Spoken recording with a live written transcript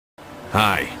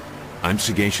Hi, I'm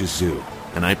Sagacious Zu,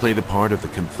 and I play the part of the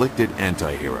conflicted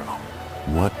anti-hero.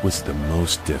 What was the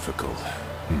most difficult?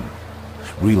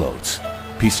 Reloads.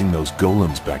 Piecing those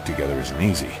golems back together isn't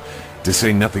easy, to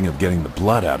say nothing of getting the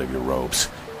blood out of your robes.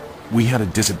 We had a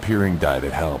disappearing dye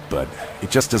that helped, but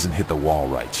it just doesn't hit the wall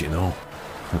right, you know?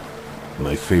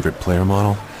 My favorite player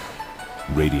model?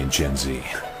 Radiant Gen Z.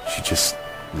 She just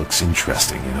looks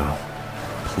interesting, you know?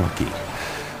 Plucky.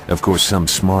 Of course, some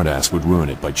smartass would ruin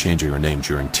it by changing her name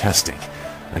during testing.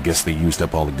 I guess they used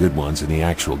up all the good ones in the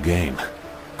actual game.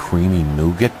 Creamy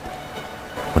nougat?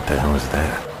 What the hell is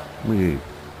that? We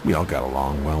all got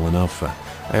along well enough.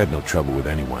 I had no trouble with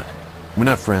anyone. We're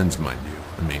not friends, mind you.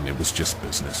 I mean, it was just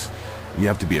business. You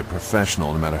have to be a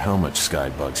professional no matter how much Sky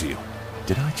bugs you.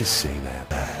 Did I just say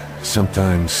that?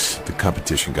 Sometimes the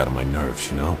competition got on my nerves,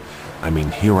 you know? I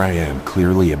mean, here I am,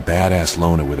 clearly a badass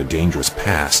loner with a dangerous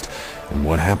past. And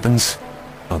what happens?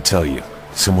 I'll tell you.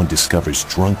 Someone discovers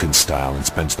drunken style and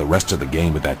spends the rest of the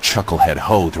game with that chucklehead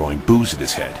hoe throwing booze at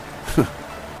his head.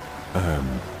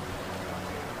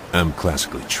 I'm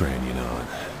classically trained, you know,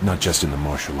 not just in the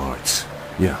martial arts.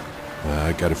 Yeah,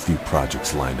 I got a few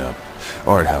projects lined up.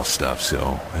 Art house stuff,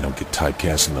 so I don't get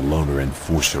typecast in the Loner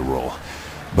Enforcer role.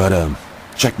 But,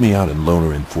 check me out in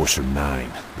Loner Enforcer 9,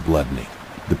 Bloodney.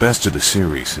 The best of the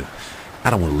series. I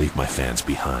don't want to leave my fans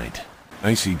behind.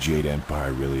 I see Jade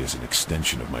Empire really as an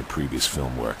extension of my previous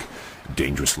film work.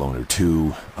 Dangerous Loner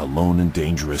 2, Alone and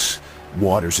Dangerous,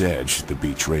 Water's Edge, The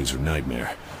Beach Razor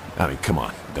Nightmare. I mean, come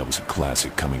on, that was a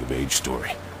classic coming-of-age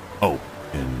story. Oh,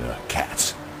 and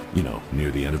Cats. You know,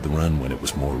 near the end of the run when it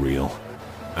was more real.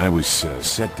 I was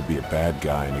set to be a bad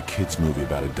guy in a kid's movie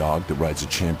about a dog that rides a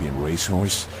champion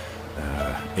racehorse.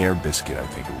 Air Biscuit, I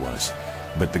think it was.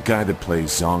 But the guy that plays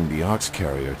Zong the Ox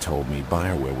Carrier told me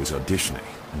BioWare was auditioning.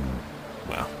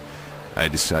 Well, I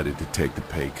decided to take the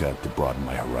pay cut to broaden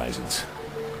my horizons.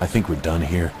 I think we're done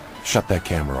here. Shut that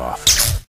camera off.